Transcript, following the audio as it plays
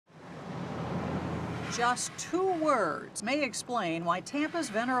Just 2 words may explain why Tampa's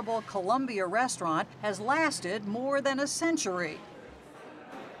venerable Columbia restaurant has lasted more than a century.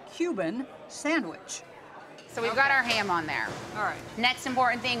 Cuban sandwich. So we've got our ham on there. All right. Next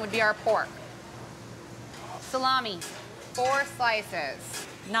important thing would be our pork. Salami, 4 slices.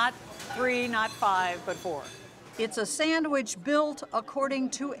 Not 3, not 5, but 4. It's a sandwich built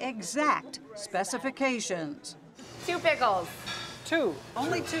according to exact specifications. 2 pickles. 2,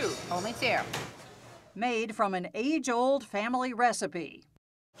 only 2. Only 2. Made from an age-old family recipe.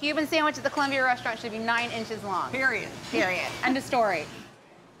 Cuban sandwich at the Columbia restaurant should be 9 inches long. Period. Period. End of story.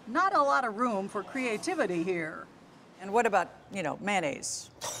 Not a lot of room for creativity here. And what about, mayonnaise,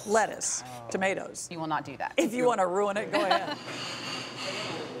 lettuce, tomatoes? You will not do that. If you want to ruin it, go ahead.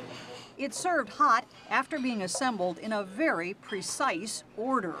 It's served hot after being assembled in a very precise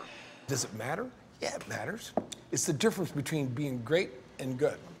order. Does it matter? Yeah, it matters. It's the difference between being great and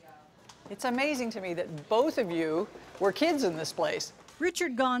good. It's amazing to me that both of you were kids in this place.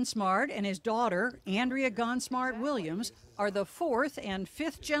 Richard Gonsmart and his daughter, Andrea Gonsmart Williams, are the 4th and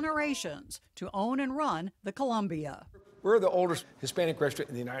 5th generations to own and run the Columbia. We're the oldest Hispanic restaurant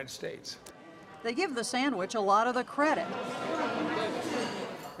in the United States. They give the sandwich a lot of the credit.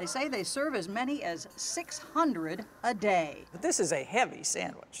 They say they serve as many as 600 a day. But this is a heavy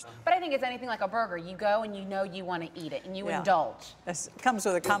sandwich. But I think it's anything like a burger. You go and you know you want to eat it, and you indulge. It comes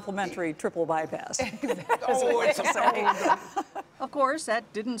with a complimentary triple bypass. Oh, it's a Of course,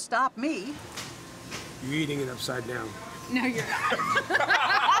 that didn't stop me. You're eating it upside down. No, you're not.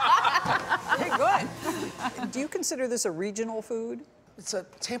 Very good. Do you consider this a regional food? It's a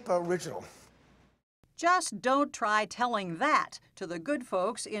Tampa original. Just don't try telling that to the good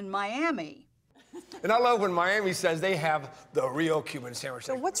folks in Miami. And I love when Miami says they have the real Cuban sandwich.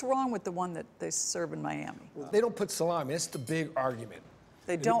 So what's wrong with the one that they serve in Miami? They don't put salami. That's the big argument.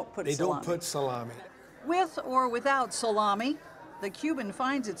 They don't put salami. They don't put salami. With or without salami, the Cuban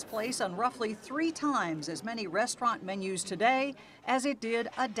finds its place on roughly 3 times as many restaurant menus today as it did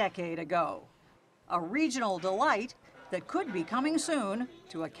a decade ago. A regional delight that could be coming soon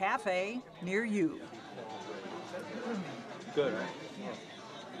to a cafe near you. Good, right? Yeah.